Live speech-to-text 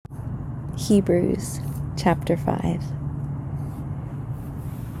Hebrews chapter 5.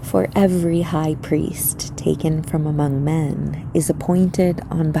 For every high priest taken from among men is appointed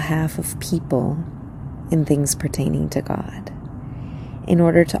on behalf of people in things pertaining to God, in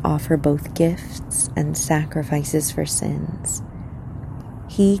order to offer both gifts and sacrifices for sins.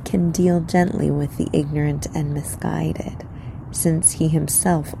 He can deal gently with the ignorant and misguided, since he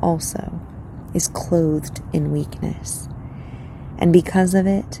himself also is clothed in weakness. And because of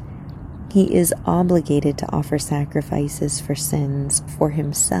it, he is obligated to offer sacrifices for sins for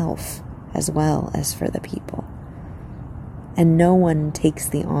himself as well as for the people. And no one takes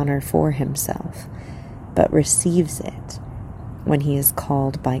the honor for himself, but receives it when he is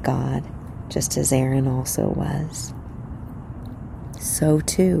called by God, just as Aaron also was. So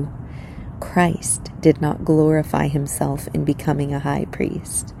too, Christ did not glorify himself in becoming a high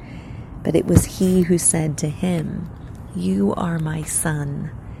priest, but it was he who said to him, "You are my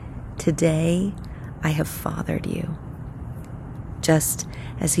son. Today I have fathered you." Just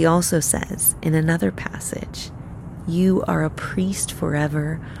as he also says in another passage, "You are a priest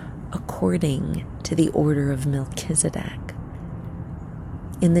forever according to the order of Melchizedek."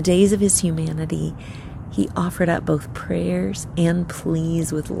 In the days of his humanity, he offered up both prayers and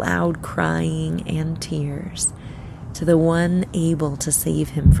pleas with loud crying and tears to the one able to save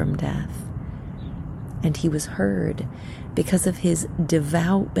him from death. And he was heard because of his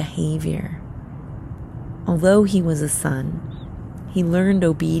devout behavior. Although he was a son, he learned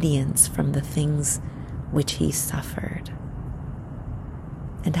obedience from the things which he suffered.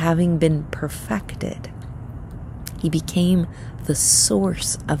 And having been perfected, he became the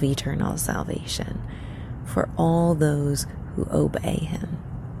source of eternal salvation for all those who obey him,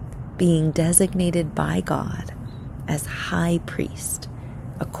 being designated by God as high priest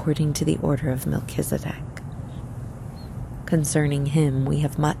according to the order of Melchizedek. Concerning him, we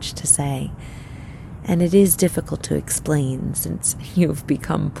have much to say, and it is difficult to explain since you have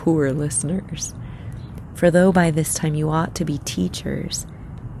become poor listeners. For though by this time you ought to be teachers,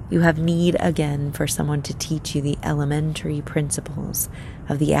 you have need again for someone to teach you the elementary principles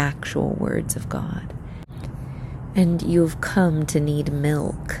of the actual words of God. And you have come to need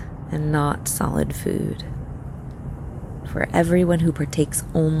milk and not solid food. For everyone who partakes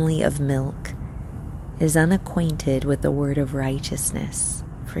only of milk is unacquainted with the word of righteousness,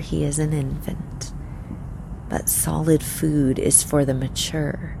 for he is an infant. But solid food is for the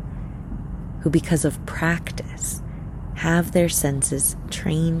mature, who because of practice have their senses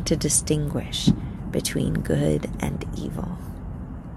trained to distinguish between good and evil.